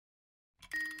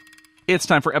It's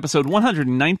time for episode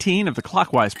 119 of the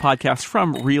Clockwise podcast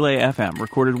from Relay FM,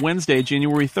 recorded Wednesday,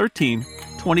 January 13,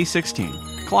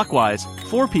 2016. Clockwise,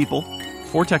 4 people,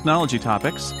 4 technology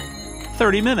topics,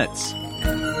 30 minutes.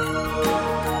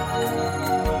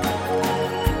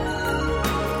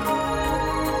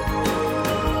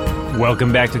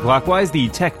 Welcome back to Clockwise, the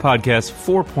tech podcast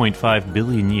 4.5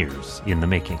 billion years in the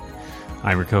making.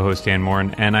 I'm your co-host, Dan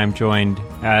Morin, and I'm joined,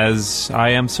 as I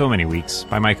am so many weeks,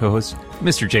 by my co-host,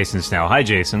 Mr. Jason Snell. Hi,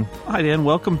 Jason. Hi, Dan.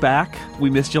 Welcome back. We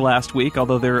missed you last week,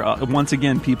 although there, once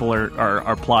again, people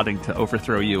are plotting to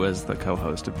overthrow you as the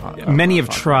co-host of Many have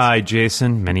tried,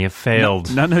 Jason. Many have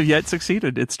failed. None have yet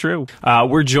succeeded. It's true.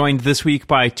 We're joined this week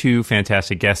by 2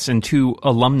 fantastic guests and 2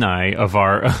 alumni of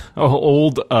our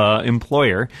old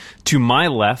employer. To my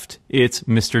left, it's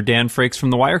Mr. Dan Frakes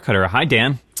from The Wirecutter. Hi,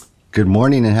 Dan. Good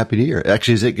morning and Happy New Year.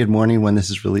 Actually, is it good morning when this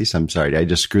is released? I'm sorry. I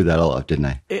just screwed that all up, didn't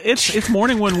I? It's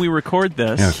morning when we record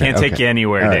this. Can't take you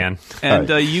anywhere, right. Dan. And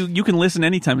you can listen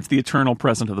anytime. It's the eternal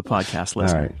present of the podcast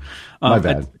listener. All right. My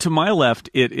bad. To my left,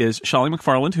 it is Shali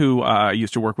McFarland, who I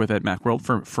used to work with at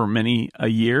Macworld for many a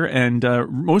year, and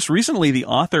most recently the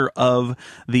author of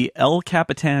the El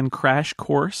Capitan Crash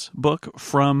Course book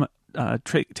from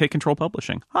Take Control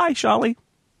Publishing. Hi, Shali.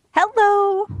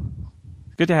 Hello.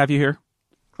 Good to have you here.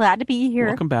 Glad to be here.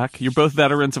 Welcome back. You're both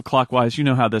veterans of Clockwise. You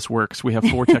know how this works. We have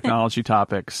 4 technology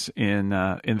topics in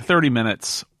 30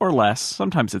 minutes or less.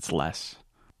 Sometimes it's less.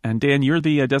 And Dan, you're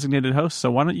the designated host,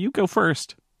 so why don't you go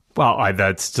first? Well,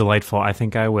 that's delightful. I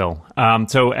think I will.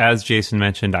 So as Jason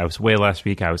mentioned, I was away last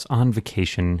week. I was on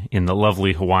vacation in the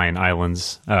lovely Hawaiian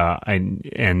Islands.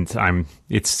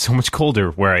 It's so much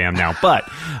colder where I am now. But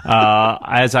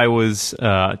as I was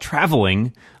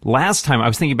traveling last time, I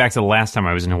was thinking back to the last time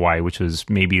I was in Hawaii, which was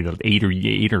maybe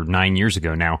 8 or 9 years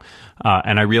ago now.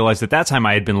 And I realized at that time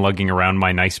I had been lugging around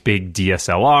my nice big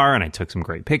DSLR, and I took some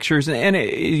great pictures. And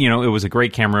it was a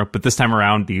great camera. But this time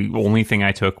around, the only thing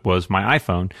I took was my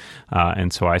iPhone.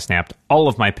 And so I snapped all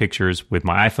of my pictures with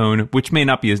my iPhone, which may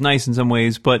not be as nice in some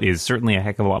ways, but is certainly a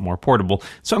heck of a lot more portable.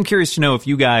 So I'm curious to know if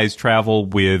you guys travel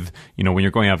with, when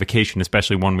you're going on vacation,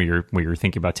 especially one where you're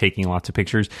thinking about taking lots of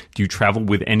pictures, do you travel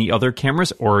with any other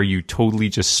cameras, or are you totally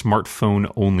just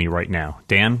smartphone only right now?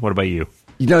 Dan, what about you?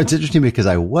 It's interesting because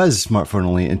I was smartphone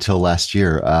only until last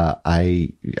year.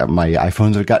 My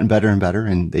iPhones have gotten better and better,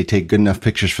 and they take good enough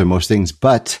pictures for most things.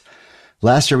 But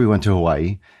last year we went to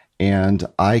Hawaii, and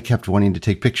I kept wanting to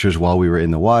take pictures while we were in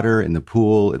the water, in the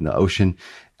pool, in the ocean.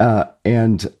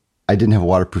 And I didn't have a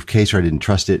waterproof case, or I didn't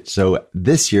trust it. So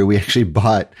this year we actually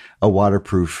bought a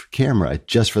waterproof camera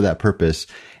just for that purpose.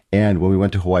 And when we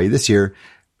went to Hawaii this year,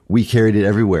 we carried it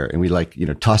everywhere, and we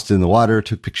tossed it in the water,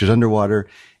 took pictures underwater,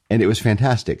 and it was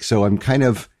fantastic. So I'm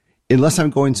unless I'm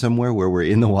going somewhere where we're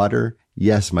in the water,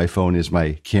 yes, my phone is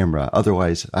my camera.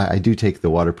 Otherwise, I do take the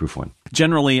waterproof one.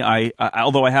 Generally,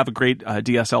 although I have a great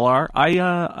DSLR,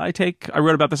 I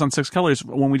wrote about this on 6 Colors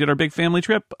when we did our big family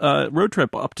trip, road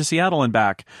trip up to Seattle and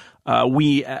back.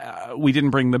 We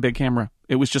didn't bring the big camera.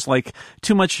 It was just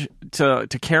too much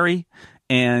to carry.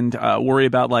 And worry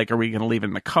about are we going to leave it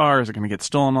in the car? Is it going to get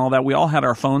stolen? All that. We all had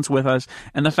our phones with us,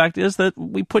 and the fact is that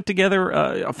we put together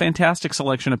a fantastic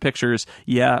selection of pictures.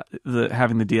 Yeah,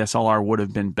 having the DSLR would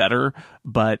have been better,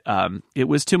 but it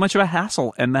was too much of a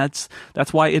hassle, and that's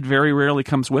why it very rarely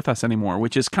comes with us anymore.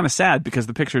 Which is kind of sad because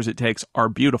the pictures it takes are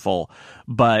beautiful,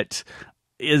 but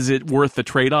is it worth the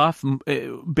trade-off?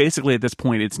 Basically, at this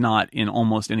point, it's not in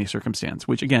almost any circumstance.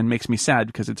 Which again makes me sad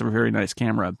because it's a very nice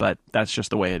camera, but that's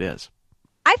just the way it is.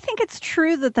 I think it's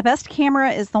true that the best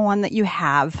camera is the one that you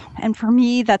have. And for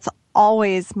me, that's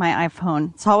always my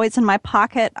iPhone. It's always in my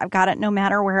pocket. I've got it no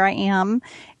matter where I am.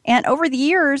 And over the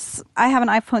years, I have an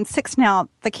iPhone 6 now.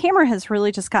 The camera has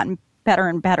really just gotten better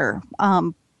and better,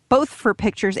 both for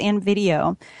pictures and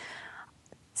video.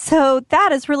 So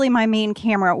that is really my main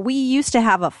camera. We used to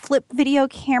have a flip video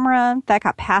camera that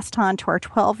got passed on to our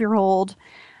 12-year-old.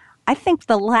 I think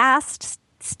the last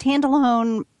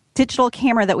standalone digital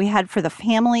camera that we had for the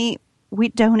family, we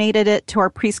donated it to our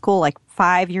preschool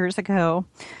 5 years ago.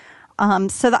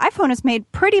 So the iPhone has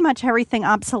made pretty much everything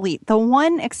obsolete. The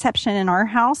one exception in our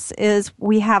house is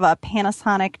we have a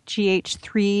Panasonic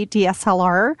GH3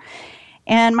 DSLR,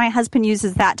 and my husband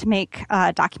uses that to make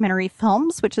documentary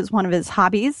films, which is one of his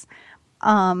hobbies.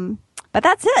 But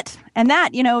that's it. And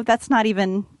that, that's not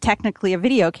even technically a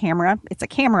video camera. It's a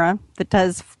camera that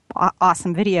does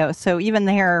awesome video. So even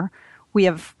there,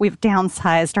 we've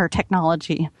downsized our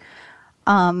technology.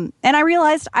 And I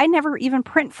realized I never even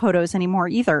print photos anymore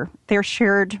either. They're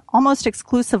shared almost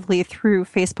exclusively through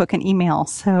Facebook and email.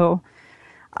 So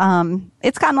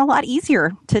it's gotten a lot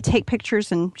easier to take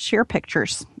pictures and share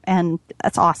pictures. And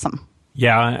that's awesome.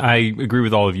 Yeah, I agree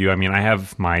with all of you. I mean, I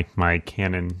have my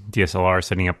Canon DSLR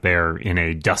sitting up there in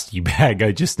a dusty bag,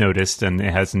 I just noticed, and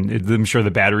I'm sure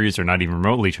the batteries are not even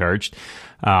remotely charged.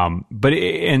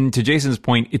 And to Jason's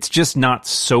point, it's just not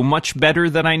so much better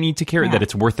that I need to carry that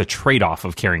it's worth the trade-off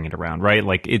of carrying it around, right?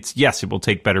 Like, yes, it will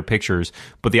take better pictures,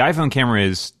 but the iPhone camera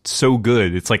is so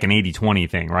good. It's like an 80-20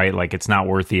 thing, right? Like, it's not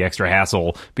worth the extra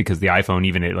hassle because the iPhone,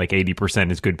 even at like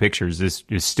 80% is good pictures, is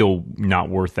still not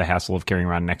worth the hassle of carrying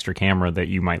around an extra camera that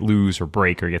you might lose or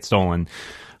break or get stolen.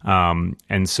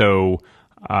 And so,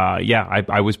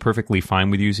 I was perfectly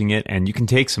fine with using it, and you can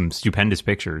take some stupendous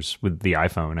pictures with the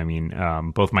iPhone. I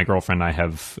mean, both my girlfriend and I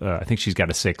have, I think she's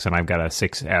got a 6 and I've got a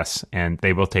 6S, and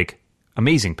they both take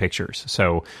amazing pictures.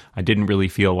 So I didn't really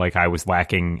feel like I was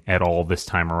lacking at all this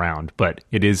time around, but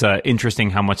it is interesting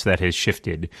how much that has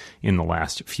shifted in the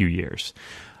last few years.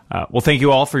 Well, thank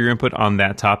you all for your input on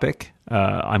that topic.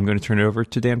 I'm going to turn it over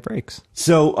to Dan Frakes.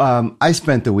 So I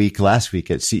spent the week last week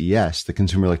at CES, the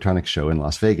Consumer Electronics Show in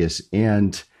Las Vegas,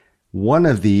 and one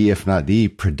of the, if not the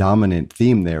predominant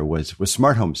theme there was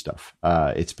smart home stuff.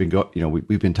 It's been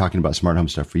we've been talking about smart home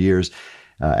stuff for years.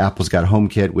 Apple's got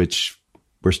HomeKit, which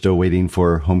we're still waiting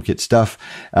for HomeKit stuff,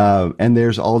 and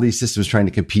there's all these systems trying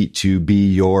to compete to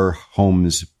be your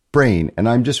home's brain. And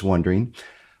I'm just wondering,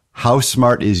 how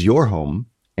smart is your home?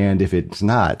 And if it's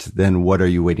not, then what are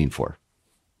you waiting for?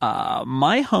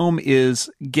 My home is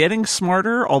getting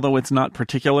smarter, although it's not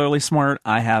particularly smart.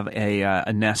 I have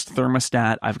a Nest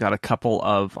thermostat. I've got a couple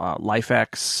of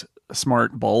LifeX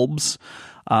smart bulbs.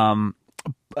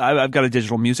 I've got a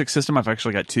digital music system. I've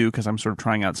actually got 2 because I'm sort of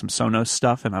trying out some Sonos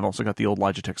stuff, and I've also got the old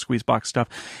Logitech Squeezebox stuff.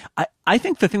 I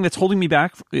think the thing that's holding me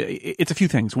back, it's a few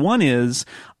things. One is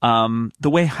the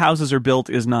way houses are built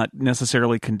is not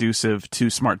necessarily conducive to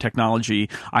smart technology.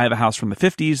 I have a house from the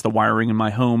 50s. The wiring in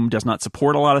my home does not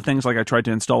support a lot of things. Like, I tried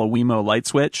to install a Wemo light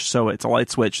switch. So it's a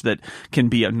light switch that can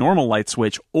be a normal light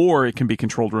switch, or it can be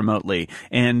controlled remotely.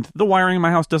 And the wiring in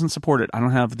my house doesn't support it. I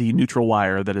don't have the neutral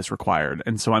wire that is required.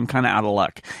 And so I'm kind of out of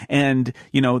luck. And,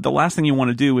 the last thing you want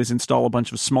to do is install a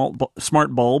bunch of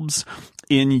smart bulbs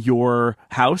in your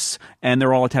house, and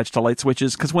they're all attached to light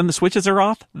switches, because when the switches are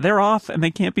off, they're off and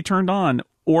they can't be turned on.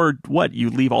 Or what, you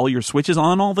leave all your switches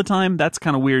on all the time? That's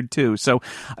kind of weird too. So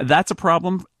that's a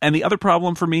problem. And the other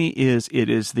problem for me is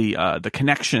the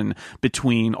connection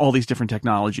between all these different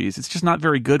technologies. It's just not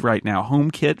very good right now.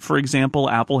 HomeKit, for example,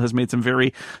 Apple has made some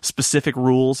very specific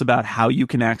rules about how you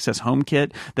can access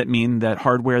HomeKit that mean that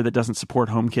hardware that doesn't support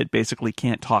HomeKit basically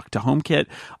can't talk to HomeKit.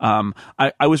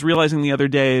 I was realizing the other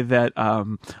day that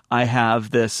I have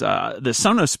this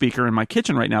Sonos speaker in my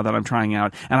kitchen right now that I'm trying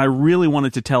out, and I really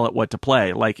wanted to tell it what to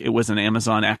play. Like, it was an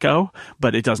Amazon Echo,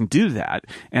 but it doesn't do that.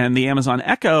 And the Amazon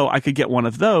Echo, I could get one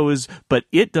of those, but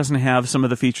it doesn't have some of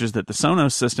the features that the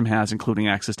Sonos system has, including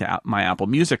access to my Apple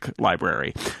Music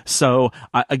library. So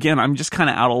again, I'm just kind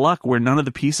of out of luck where none of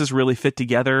the pieces really fit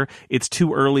together. It's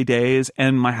too early days,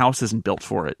 and my house isn't built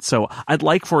for it. So I'd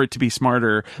like for it to be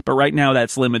smarter, but right now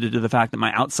that's limited to the fact that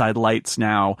my outside lights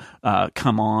now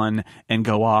come on and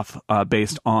go off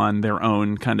based on their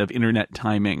own kind of internet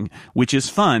timing, which is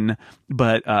fun.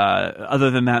 But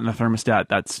other than that, and the thermostat,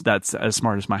 that's as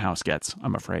smart as my house gets,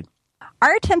 I'm afraid.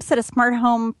 Our attempts at a smart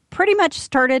home pretty much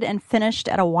started and finished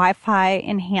at a Wi-Fi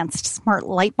enhanced smart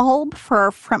light bulb for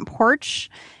our front porch.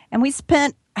 And we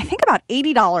spent, I think, about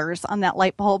 $80 on that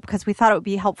light bulb because we thought it would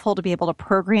be helpful to be able to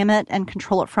program it and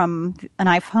control it from an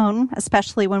iPhone,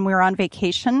 especially when we were on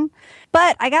vacation.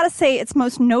 But I got to say, its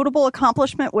most notable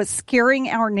accomplishment was scaring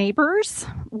our neighbors.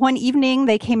 One evening,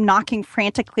 they came knocking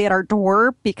frantically at our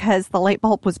door because the light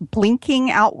bulb was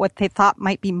blinking out what they thought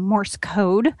might be Morse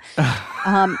code.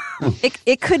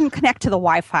 It couldn't connect to the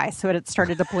Wi-Fi, so it had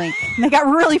started to blink. And they got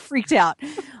really freaked out.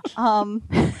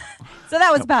 So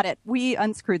that was about it. We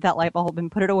unscrewed that light bulb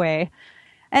and put it away.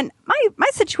 And my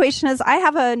situation is I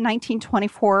have a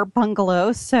 1924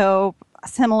 bungalow, so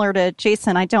similar to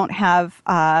Jason, I don't have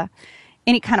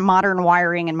any kind of modern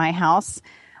wiring in my house.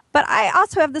 But I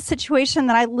also have the situation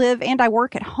that I live and I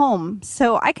work at home,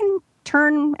 so I can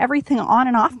turn everything on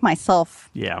and off myself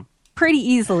pretty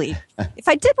easily. If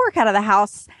I did work out of the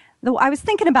house, I was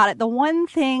thinking about it. The one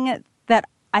thing that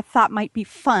I thought might be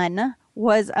fun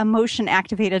was a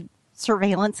motion-activated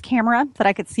surveillance camera that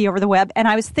I could see over the web. And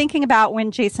I was thinking about when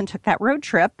Jason took that road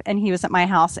trip and he was at my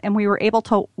house and we were able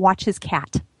to watch his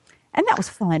cat. And that was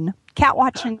fun. Cat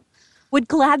watching would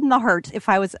gladden the heart if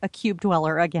I was a cube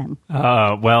dweller again.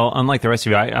 Well, unlike the rest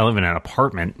of you, I live in an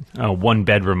apartment, a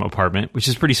 1-bedroom apartment, which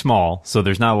is pretty small. So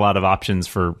there's not a lot of options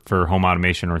for home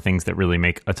automation or things that really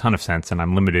make a ton of sense. And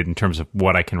I'm limited in terms of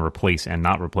what I can replace and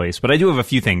not replace. But I do have a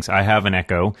few things. I have an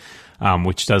Echo,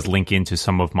 which does link into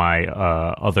some of my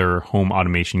other home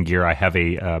automation gear. I have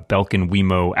a Belkin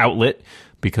Wemo outlet,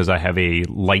 because I have a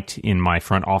light in my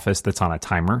front office that's on a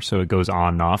timer. So it goes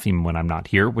on and off even when I'm not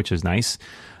here, which is nice.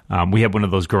 We had one of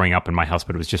those growing up in my house,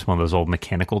 but it was just one of those old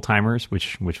mechanical timers,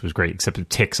 which was great, except it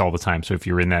ticks all the time. So if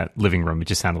you're in that living room, it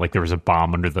just sounded like there was a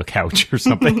bomb under the couch or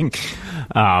something.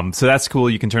 So that's cool.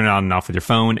 You can turn it on and off with your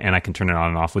phone, and I can turn it on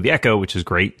and off with the Echo, which is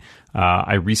great.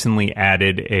 I recently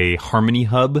added a Harmony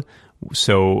Hub,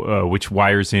 so which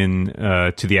wires in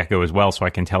to the Echo as well, so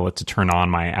I can tell it to turn on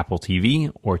my Apple TV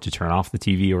or to turn off the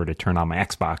TV or to turn on my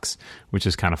Xbox, which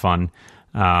is kind of fun.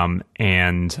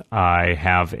 And I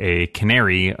have a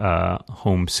Canary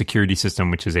home security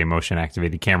system, which is a motion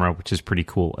activated camera, which is pretty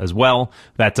cool as well.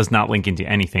 That does not link into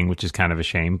anything, which is kind of a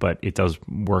shame, but it does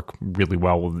work really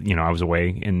well. You know, I was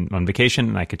away on vacation,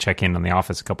 and I could check in on the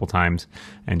office a couple times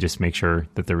and just make sure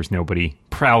that there was nobody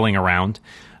prowling around.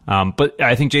 But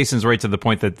I think Jason's right to the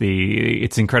point that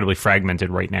it's incredibly fragmented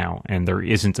right now, and there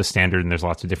isn't a standard, and there's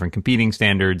lots of different competing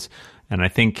standards. And I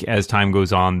think as time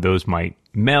goes on, those might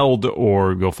meld,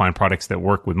 or you'll find products that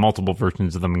work with multiple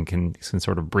versions of them and can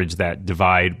sort of bridge that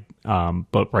divide.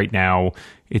 But right now,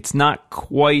 it's not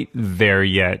quite there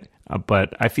yet.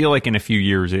 But I feel like in a few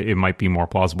years, it might be more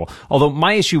plausible. Although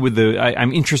my issue with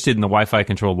I'm interested in the Wi-Fi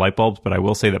controlled light bulbs, but I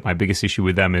will say that my biggest issue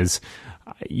with them is,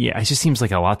 it just seems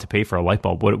like a lot to pay for a light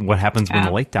bulb. What happens when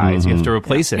the light dies? You have to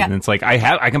replace it, and it's like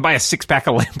I can buy a 6-pack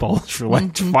of light bulbs for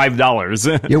like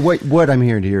 $5. Yeah, what I'm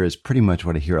hearing here is pretty much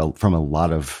what I hear from a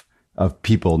lot of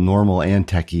people, normal and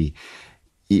techie.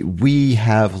 We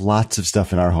have lots of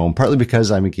stuff in our home, partly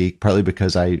because I'm a geek, partly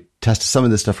because I test some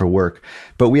of this stuff for work.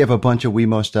 But we have a bunch of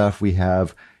Wemo stuff. We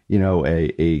have,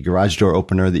 a garage door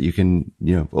opener that you can,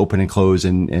 open and close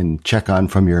and check on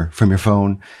from your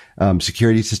phone,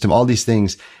 security system, all these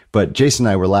things. But Jason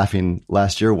and I were laughing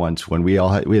last year once when we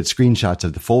had screenshots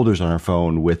of the folders on our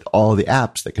phone with all the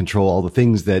apps that control all the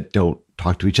things that don't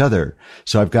talk to each other.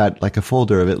 So I've got like a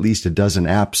folder of at least a dozen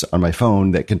apps on my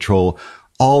phone that control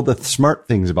all the smart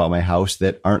things about my house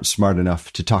that aren't smart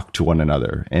enough to talk to one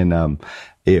another. And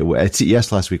at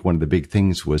CES last week, one of the big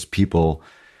things was people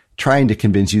trying to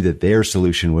convince you that their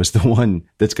solution was the one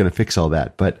that's going to fix all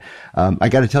that. But I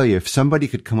got to tell you, if somebody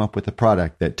could come up with a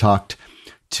product that talked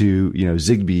to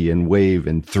Zigbee and Wave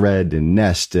and Thread and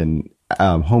Nest and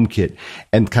HomeKit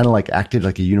and kind of like acted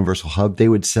like a universal hub, they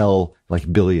would sell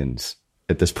like billions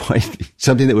at this point.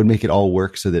 Something that would make it all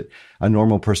work so that a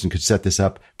normal person could set this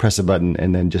up, press a button,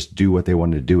 and then just do what they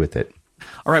wanted to do with it.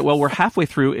 All right, well, we're halfway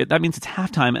through it. That means it's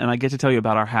halftime, and I get to tell you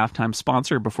about our halftime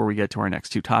sponsor before we get to our next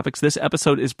two topics. This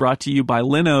episode is brought to you by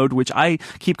Linode, which I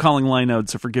keep calling Linode,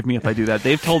 so forgive me if I do that.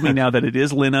 They've told me now that it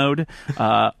is Linode.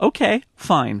 Okay,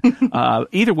 fine.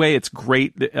 Either way, it's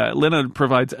great. Linode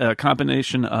provides a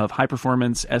combination of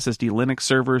high-performance SSD Linux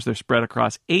servers. They're spread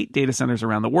across 8 data centers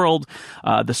around the world.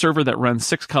 The server that runs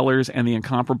 6 colors and the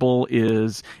incomparable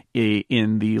is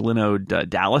in the Linode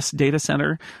Dallas data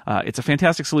center. It's a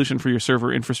fantastic solution for your server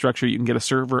infrastructure. You can get a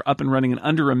server up and running in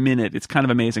under a minute. It's kind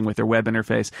of amazing with their web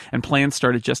interface, and plans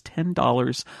start at just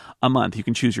 $10 a month. You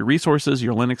can choose your resources,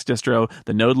 your Linux distro,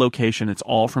 the node location. It's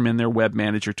all from in their web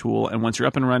manager tool. And once you're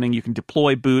up and running, you can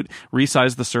deploy, boot,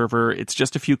 resize the server. It's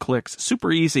just a few clicks.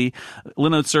 Super easy.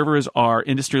 Linode servers are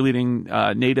industry-leading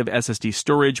native SSD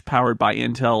storage powered by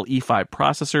Intel E5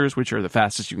 processors, which are the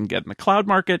fastest you can get in the cloud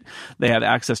market. They have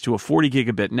access to a 40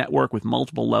 gigabit network with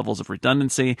multiple levels of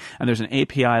redundancy, and there's an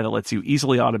API that lets you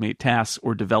easily automate tasks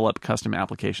or develop custom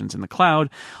applications in the cloud.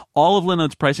 All of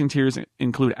Linode's pricing tiers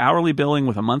include hourly billing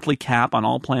with a monthly cap on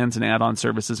all plans and add-on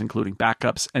services, including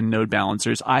backups and node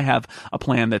balancers. I have a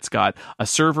plan that's got a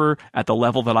server at the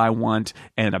level that I want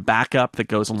and a backup that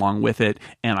goes along with it,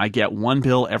 and I get one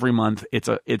bill every month.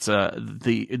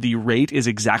 The rate is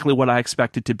exactly what I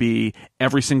expect it to be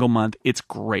every single month. It's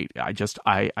great.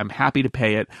 I'm happy to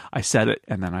pay it. I set it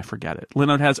and then I forget it.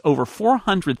 Linode has over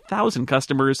 400,000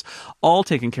 customers, all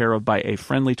taken care of by a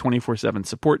friendly 24/7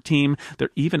 support team.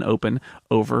 They're even open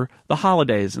over the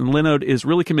holidays. And Linode is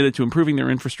really committed to improving their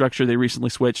infrastructure. They recently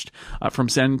switched from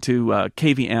Zen to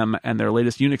KVM, and their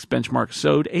latest Unix benchmark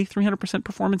showed a 300%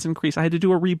 performance increase. I had to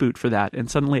do a reboot for that, and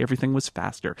suddenly everything was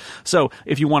faster. So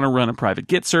if you want to run a private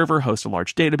Git server, host a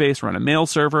large database, run a mail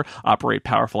server, operate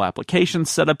powerful applications,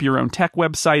 set up your own tech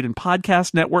website and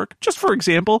podcast network, just for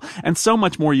example, and so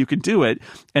much more, you can do it.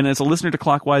 And as a listener to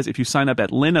Clockwise, if you sign up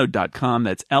at linode.com Linode.com.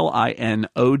 That's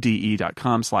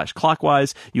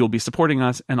linode.com/clockwise. You'll be supporting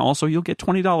us, and also you'll get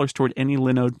 $20 toward any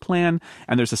Linode plan,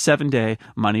 and there's a 7-day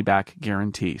money-back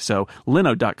guarantee. So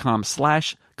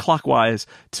linode.com/clockwise.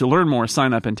 To learn more,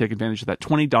 sign up and take advantage of that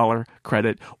 $20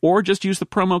 credit, or just use the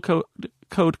promo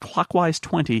code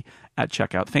clockwise20 at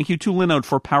checkout. Thank you to Linode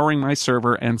for powering my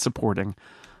server and supporting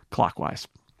Clockwise.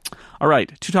 All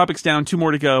right, 2 topics down, 2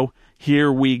 more to go.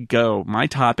 Here we go. My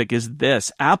topic is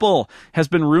this. Apple has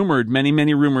been rumored,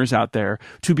 many rumors out there,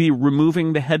 to be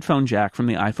removing the headphone jack from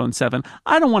the iPhone 7.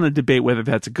 I don't want to debate whether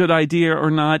that's a good idea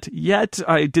or not yet.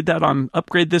 I did that on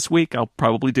Upgrade this week. I'll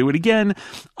probably do it again.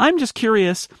 I'm just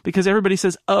curious because everybody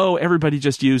says, oh, everybody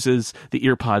just uses the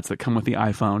earpods that come with the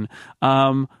iPhone.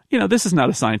 This is not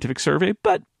a scientific survey,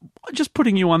 but just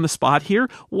putting you on the spot here.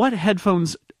 What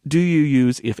headphones do you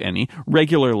use, if any,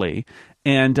 regularly?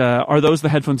 And are those the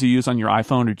headphones you use on your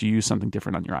iPhone, or do you use something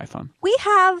different on your iPhone? We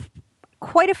have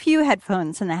quite a few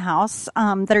headphones in the house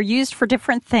that are used for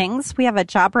different things. We have a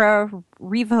Jabra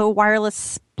Revo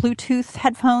wireless Bluetooth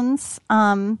headphones,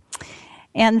 and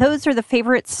those are the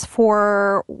favorites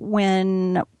for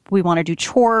when we want to do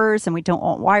chores and we don't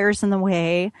want wires in the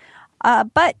way.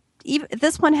 But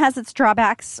this one has its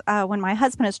drawbacks. When my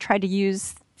husband has tried to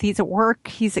use these at work,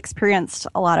 he's experienced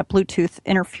a lot of Bluetooth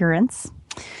interference.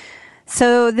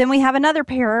 So then we have another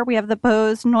pair. We have the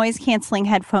Bose noise-canceling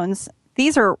headphones.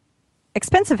 These are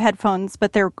expensive headphones,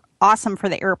 but they're awesome for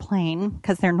the airplane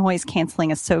because their noise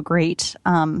canceling is so great.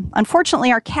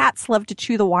 Unfortunately, our cats love to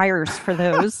chew the wires for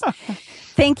those.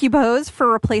 Thank you, Bose,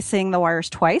 for replacing the wires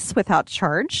twice without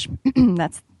charge.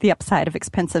 That's the upside of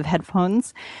expensive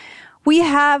headphones. We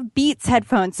have Beats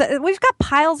headphones. We've got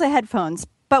piles of headphones,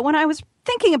 but when I was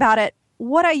thinking about it,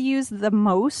 what I use the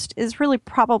most is really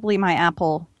probably my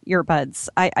Apple earbuds.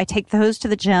 I take those to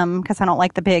the gym because I don't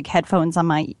like the big headphones on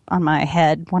my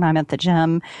head when I'm at the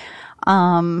gym.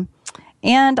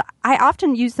 And I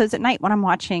often use those at night when I'm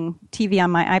watching TV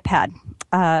on my iPad.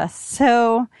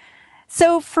 So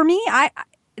for me,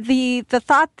 the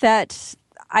thought that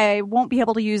I won't be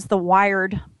able to use the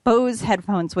wired Bose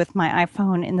headphones with my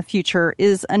iPhone in the future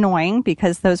is annoying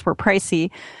because those were pricey.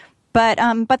 But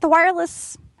the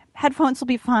wireless headphones will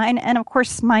be fine, and of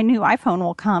course, my new iPhone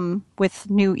will come with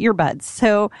new earbuds.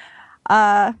 So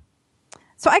I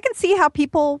can see how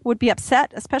people would be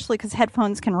upset, especially because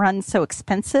headphones can run so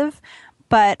expensive.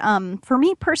 But for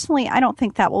me personally, I don't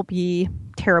think that will be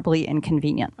terribly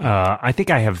inconvenient. I think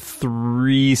I have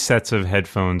 3 sets of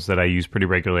headphones that I use pretty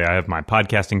regularly. I have my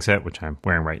podcasting set, which I'm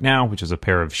wearing right now, which is a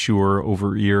pair of Shure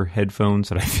over-ear headphones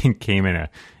that I think came in a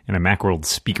Macworld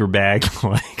speaker bag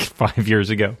like 5 years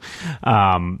ago.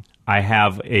 I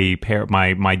have a pair.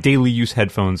 My daily use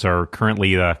headphones are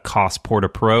currently the Koss Porta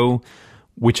Pro,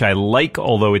 which I like,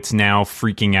 although it's now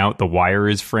freaking out. The wire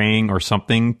is fraying or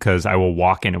something because I will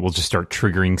walk and it will just start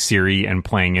triggering Siri and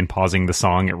playing and pausing the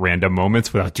song at random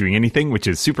moments without doing anything, which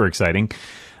is super exciting.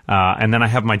 And then I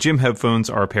have my gym headphones,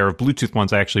 are a pair of Bluetooth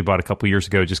ones I actually bought a couple years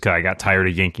ago just because I got tired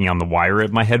of yanking on the wire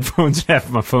of my headphones and have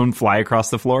my phone fly across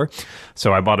the floor.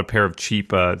 So I bought a pair of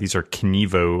cheap, these are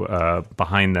Kenevo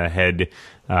behind the head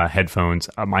headphones.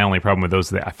 My only problem with those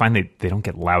is that I find they don't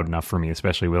get loud enough for me,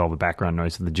 especially with all the background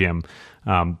noise of the gym.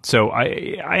 So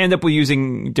I end up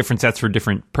using different sets for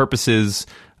different purposes.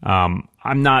 I'm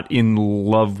not in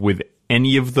love with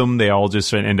any of them. They all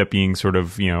just end up being sort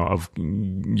of, of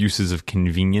uses of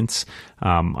convenience.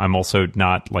 I'm also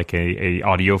not like a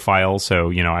audiophile,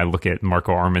 so, I look at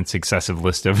Marco Arment's excessive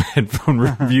list of headphone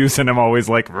reviews and I'm always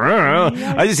like,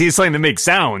 I just need something that makes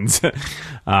sounds.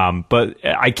 But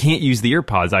I can't use the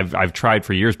earpods. I've tried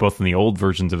for years, both in the old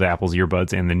versions of Apple's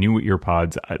earbuds and the new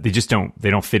earpods. They just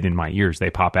don't fit in my ears. They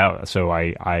pop out. So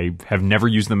I have never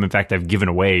used them. In fact, I've given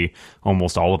away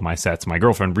almost all of my sets. My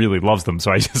girlfriend really loves them.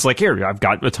 So I just like, here, I've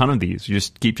got a ton of these. You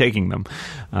just keep taking them.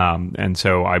 And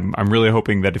so I'm really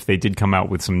hoping that if they did come out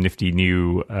with some nifty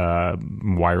new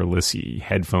wireless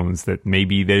headphones, that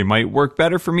maybe they might work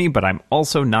better for me, but I'm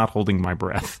also not holding my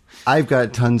breath. I've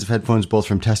got tons of headphones, both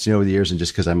from testing over the years and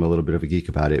just because I'm a little bit of a geek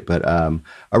about it. But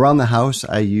around the house,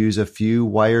 I use a few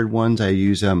wired ones. I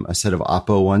use a set of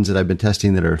Oppo ones that I've been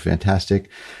testing that are fantastic.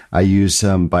 I use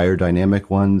some Beyerdynamic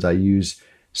ones. I use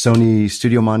Sony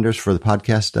studio monitors for the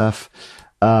podcast stuff.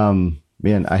 I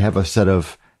have a set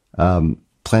of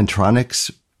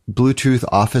Plantronics Bluetooth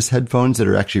office headphones that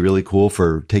are actually really cool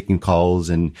for taking calls,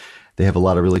 and they have a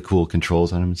lot of really cool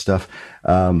controls on them and stuff.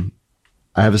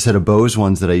 I have a set of Bose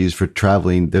ones that I use for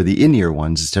traveling. They're the in-ear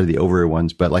ones instead of the over-ear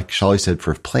ones. But like Shali said,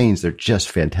 for planes, they're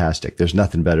just fantastic. There's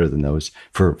nothing better than those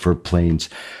for planes.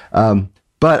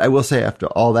 But I will say after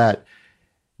all that,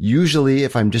 Usually,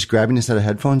 if I'm just grabbing a set of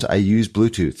headphones, I use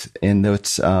Bluetooth, and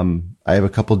that's I have a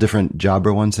couple different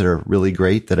Jabra ones that are really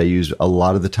great that I use a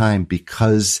lot of the time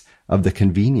because of the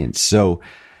convenience. So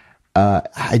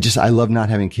I love not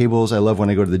having cables. I love when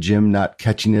I go to the gym, not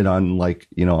catching it on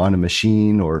on a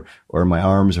machine or my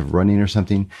arms of running or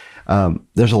something.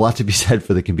 There's a lot to be said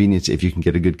for the convenience if you can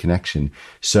get a good connection.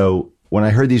 So when I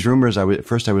heard these rumors, at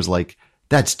first I was like,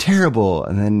 that's terrible.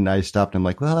 And then I stopped and I'm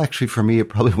like, well, actually for me, it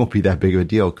probably won't be that big of a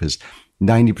deal because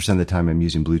 90% of the time I'm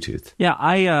using Bluetooth. Yeah,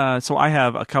 I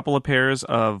have a couple of pairs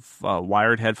of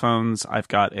wired headphones. I've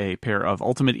got a pair of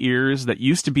Ultimate Ears that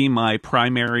used to be my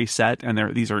primary set,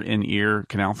 and these are in-ear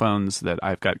canal phones that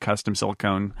I've got custom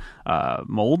silicone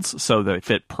molds so that they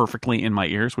fit perfectly in my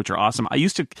ears, which are awesome. I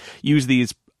used to use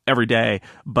these every day,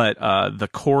 but the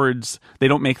cords, they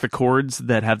don't make the cords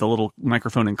that have the little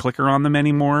microphone and clicker on them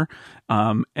anymore,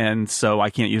 and so I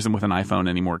can't use them with an iPhone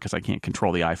anymore because I can't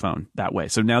control the iPhone that way.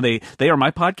 So now they are my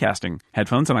podcasting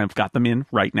headphones, and I've got them in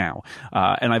right now,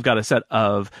 and I've got a set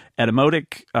of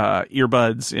Etymotic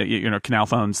earbuds, canal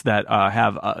phones that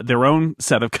have their own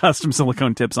set of custom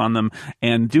silicone tips on them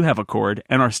and do have a cord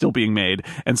and are still being made,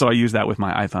 and so I use that with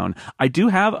my iPhone. I do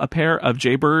have a pair of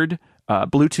Jaybird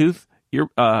Bluetooth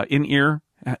in-ear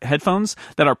headphones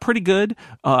that are pretty good,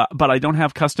 but I don't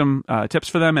have custom tips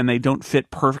for them, and they don't fit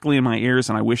perfectly in my ears.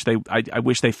 And I wish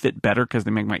they fit better because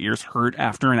they make my ears hurt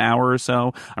after an hour or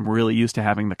so. I'm really used to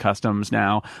having the customs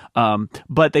now,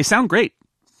 but they sound great.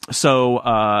 So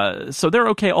they're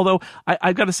okay. Although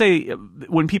I've got to say,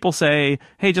 when people say,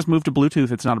 "Hey, just move to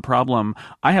Bluetooth," it's not a problem.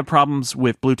 I have problems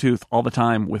with Bluetooth all the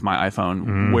time with my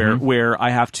iPhone, where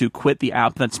I have to quit the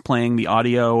app that's playing the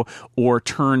audio, or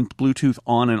turn Bluetooth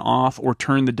on and off, or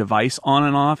turn the device on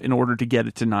and off in order to get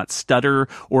it to not stutter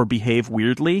or behave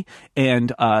weirdly.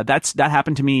 And that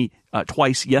happened to me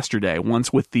twice yesterday.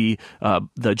 Once with the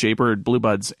Jaybird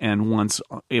Bluebuds, and once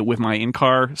with my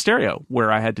in-car stereo,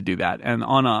 where I had to do that, and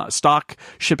on a stock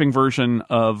shipping version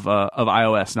of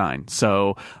iOS 9.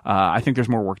 So I think there's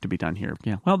more work to be done here.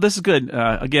 Yeah. Well, this is good.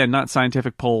 Again, not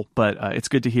scientific poll, but it's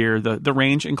good to hear the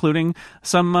range, including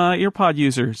some EarPod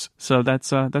users. So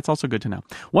that's also good to know.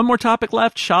 One more topic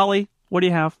left. Shali, what do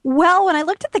you have? Well, when I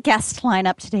looked at the guest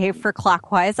lineup today for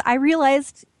Clockwise, I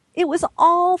realized it was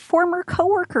all former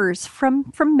coworkers from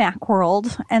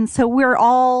Macworld, and so we were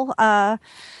all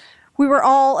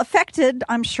affected,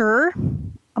 I'm sure,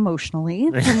 emotionally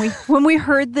when we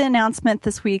heard the announcement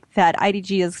this week that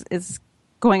IDG is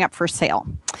going up for sale,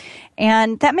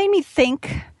 and that made me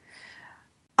think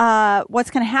what's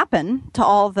going to happen to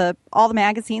all the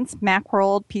magazines,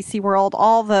 Macworld, PC World,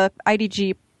 all the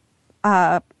IDG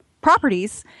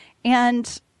properties,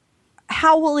 and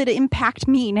how will it impact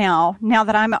me now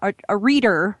that I'm a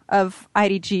reader of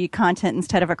IDG content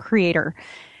instead of a creator?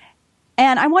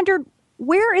 And I wondered,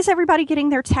 where is everybody getting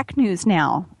their tech news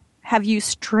now? Have you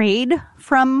strayed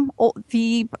from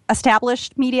the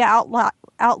established media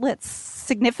outlets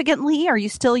significantly? Are you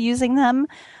still using them?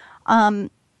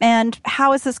 And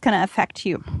how is this going to affect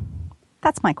you?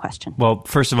 That's my question. Well,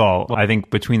 first of all, I think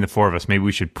between the four of us, maybe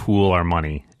we should pool our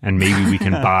money, and maybe we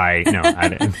can buy.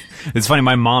 It's funny.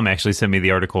 My mom actually sent me the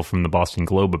article from the Boston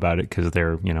Globe about it because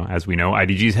they're, as we know,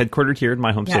 IDG is headquartered here in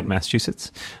my home state,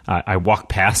 Massachusetts. I walk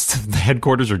past the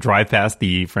headquarters or drive past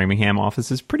the Framingham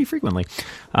offices pretty frequently.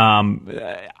 I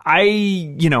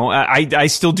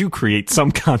still do create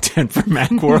some content for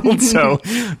Macworld, so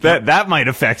that might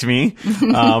affect me.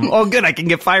 Oh, good, I can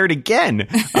get fired again.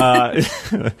 While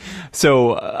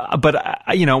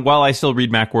I still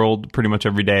read Macworld pretty much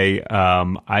every day,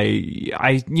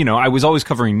 I was always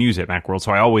covering news at Macworld,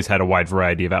 so I always had a wide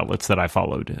variety of outlets that I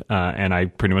followed, and I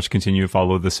pretty much continue to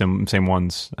follow the same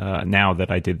ones now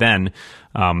that I did then,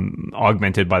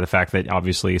 augmented by the fact that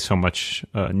obviously so much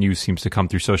news seems to come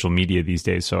through social media these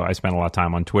days. So I spend a lot of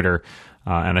time on Twitter.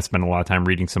 And I spend a lot of time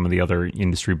reading some of the other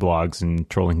industry blogs and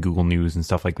trolling Google News and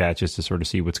stuff like that just to sort of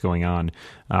see what's going on.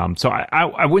 So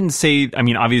I wouldn't say,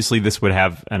 obviously this would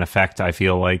have an effect, I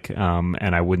feel like,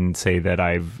 and I wouldn't say that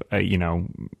it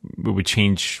would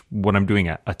change what I'm doing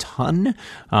a ton,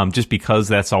 just because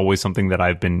that's always something that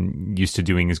I've been used to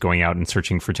doing, is going out and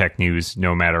searching for tech news,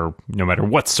 no matter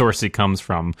what source it comes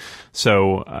from.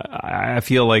 So I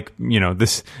feel like,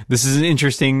 this is an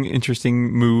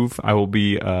interesting move. I will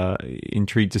be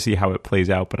intrigued to see how it plays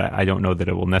out, but I don't know that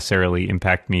it will necessarily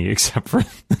impact me, except for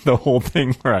the whole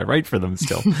thing where I write for them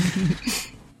still.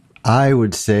 I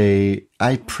would say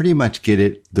I pretty much get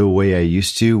it the way I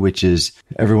used to, which is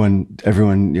everyone,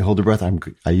 you hold your breath.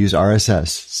 I use RSS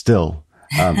still.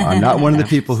 I'm not one of the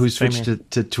people who switched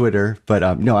to Twitter,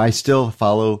 but no, I still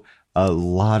follow a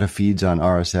lot of feeds on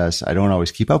RSS. I don't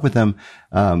always keep up with them,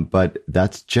 but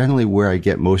that's generally where I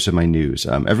get most of my news.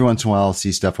 Every once in a while, I'll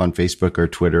see stuff on Facebook or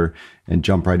Twitter and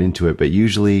jump right into it. But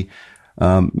usually,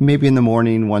 maybe in the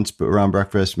morning, once around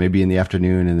breakfast, maybe in the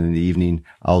afternoon, and in the evening,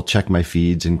 I'll check my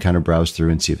feeds and kind of browse through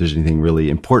and see if there's anything really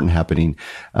important happening.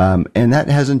 And that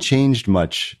hasn't changed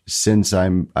much since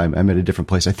I'm at a different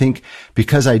place. I think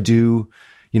because I do.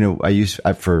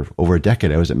 For over a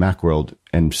decade, I was at Macworld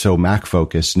and so Mac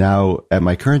focused. Now at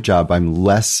my current job, I'm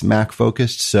less Mac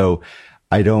focused. So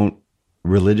I don't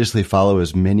religiously follow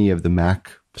as many of the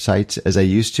Mac sites as I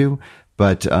used to,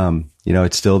 but,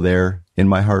 it's still there in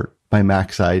my heart, my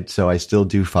Mac side. So I still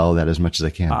do follow that as much as I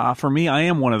can. For me, I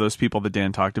am one of those people that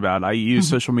Dan talked about. I use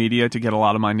social media to get a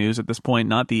lot of my news at this point,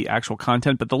 not the actual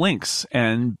content, but the links.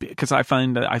 And because I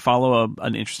find that I follow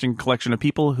an interesting collection of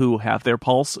people who have their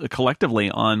pulse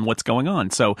collectively on what's going on.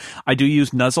 So I do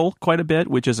use Nuzzle quite a bit,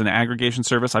 which is an aggregation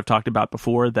service I've talked about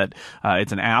before, that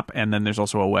it's an app. And then there's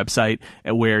also a website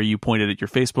where you point it at your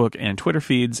Facebook and Twitter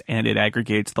feeds, and it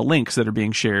aggregates the links that are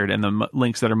being shared, and the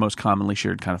links that are most commonly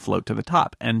shared kind of float to the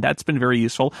top. And that's been very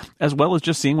useful, as well as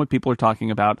just seeing what people are talking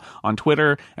about on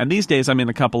Twitter. And these days I'm in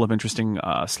a couple of interesting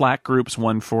Slack groups,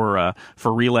 one for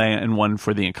Relay and one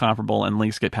for The Incomparable, and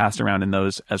links get passed around in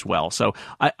those as well. So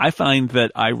I find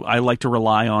that I like to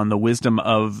rely on the wisdom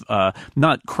of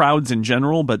not crowds in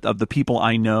general, but of the people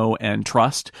I know and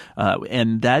trust,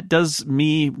 and that does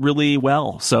me really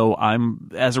well. So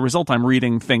as a result, I'm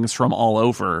reading things from all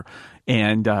over.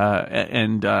 And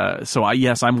so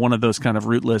I'm one of those kind of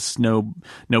rootless, no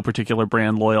particular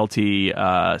brand loyalty,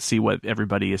 see what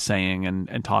everybody is saying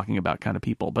and talking about kind of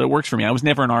people. But it works for me. I was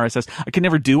never an RSS. I could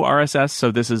never do RSS.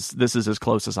 So this is as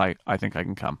close as I think I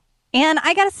can come. And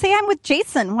I got to say, I'm with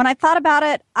Jason. When I thought about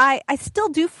it, I still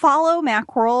do follow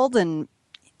Macworld and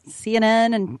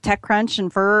CNN and TechCrunch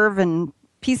and Verve and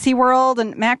PC World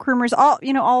and Mac Rumors,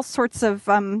 all sorts of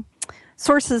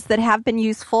sources that have been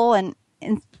useful and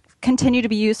continue to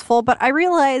be useful. But I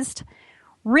realized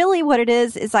really what it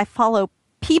is I follow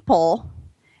people,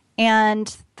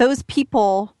 and those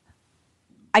people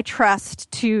I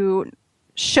trust to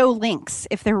show links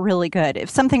if they're really good. If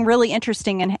something really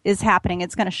interesting is happening,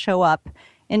 it's going to show up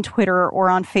in Twitter or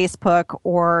on Facebook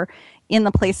or in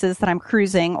the places that I'm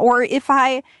cruising. Or if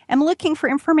I am looking for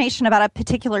information about a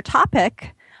particular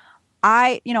topic,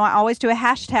 I always do a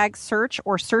hashtag search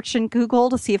or search in Google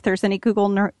to see if there's any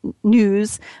Google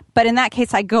news. But in that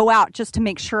case, I go out just to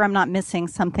make sure I'm not missing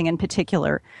something in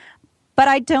particular. But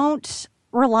I don't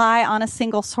rely on a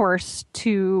single source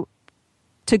to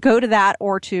go to that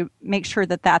or to make sure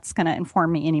that that's going to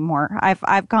inform me anymore.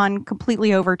 I've gone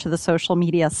completely over to the social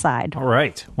media side. All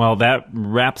right. Well, that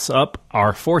wraps up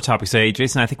our 4 topics today.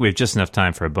 Jason, I think we have just enough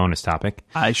time for a bonus topic.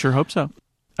 I sure hope so.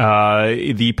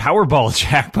 The Powerball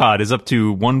jackpot is up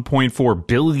to $1.4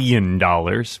 billion.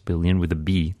 Billion with a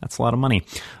B. That's a lot of money.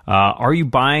 Are you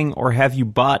buying or have you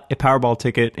bought a Powerball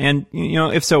ticket? And,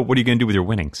 if so, what are you going to do with your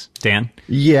winnings? Dan?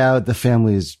 Yeah, the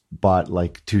family's bought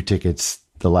like 2 tickets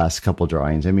the last couple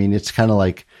drawings. I mean, it's kind of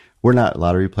like, we're not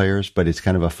lottery players, but it's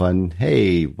kind of a fun,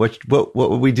 hey, what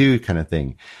would we do kind of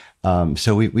thing.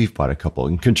 So we've bought a couple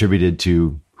and contributed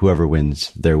to whoever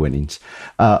wins their winnings.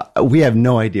 We have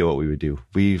no idea what we would do.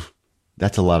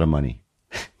 That's a lot of money.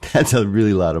 That's a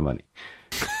really lot of money.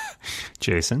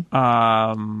 Jason?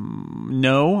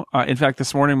 No. In fact,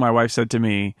 this morning my wife said to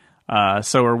me,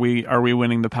 so are we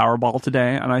winning the Powerball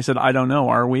today? And I said, I don't know.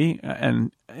 Are we?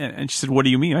 And she said, what do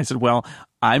you mean? I said, well,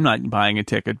 I'm not buying a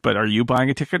ticket, but are you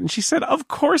buying a ticket? And she said, of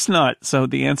course not. So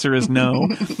the answer is no.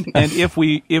 And if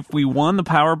we won the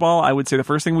Powerball, I would say the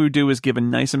first thing we would do is give a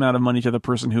nice amount of money to the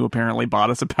person who apparently bought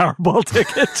us a Powerball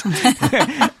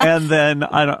ticket. And then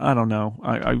I don't know.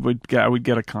 I would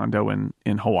get a condo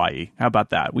in Hawaii. How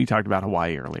about that? We talked about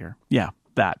Hawaii earlier. Yeah,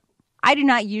 that. I do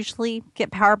not usually get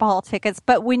Powerball tickets,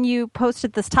 but when you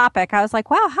posted this topic, I was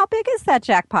like, wow, how big is that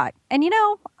jackpot? And,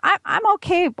 I'm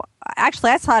okay.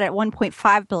 Actually, I saw it at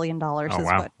 $1.5 billion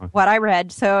what I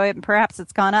read. So perhaps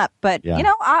it's gone up. But,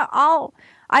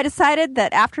 I decided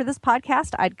that after this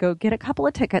podcast, I'd go get a couple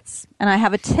of tickets. And I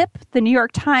have a tip. The New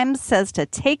York Times says to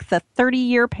take the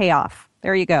 30-year payoff.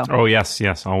 There you go. Oh, yes.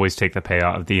 Always take the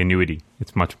payoff, the annuity.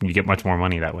 You get much more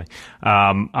money that way.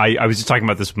 I was just talking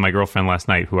about this with my girlfriend last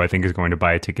night, who I think is going to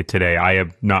buy a ticket today. I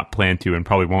have not planned to and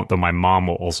probably won't, though my mom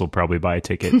will also probably buy a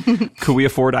ticket. Could we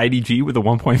afford IDG with a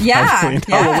 $1.5 billion?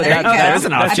 Yeah, there's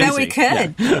an option. I bet we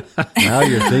could. Yeah. Now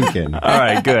you're thinking. All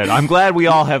right, good. I'm glad we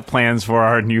all have plans for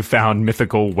our newfound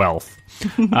mythical wealth.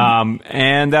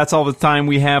 And that's all the time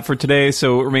we have for today,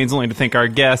 so it remains only to thank our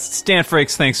guests. Dan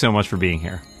Frakes, thanks so much for being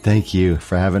here. Thank you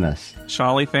for having us.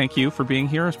 Shali, thank you for being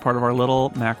here as part of our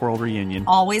little Macworld reunion.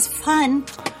 Always fun.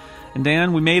 And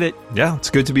Dan, we made it. Yeah, it's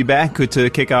good to be back. Good to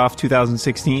kick off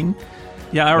 2016.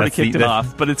 Yeah, I already kicked it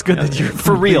off, but it's good that you're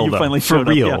for real. You finally showed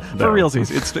for real, up. Yeah, for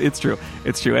realsies. It's true.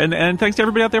 It's true. And thanks to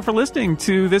everybody out there for listening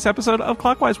to this episode of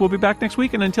Clockwise. We'll be back next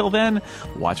week, and until then,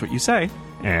 watch what you say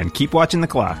and keep watching the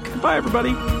clock. Bye,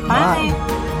 everybody.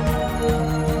 Bye.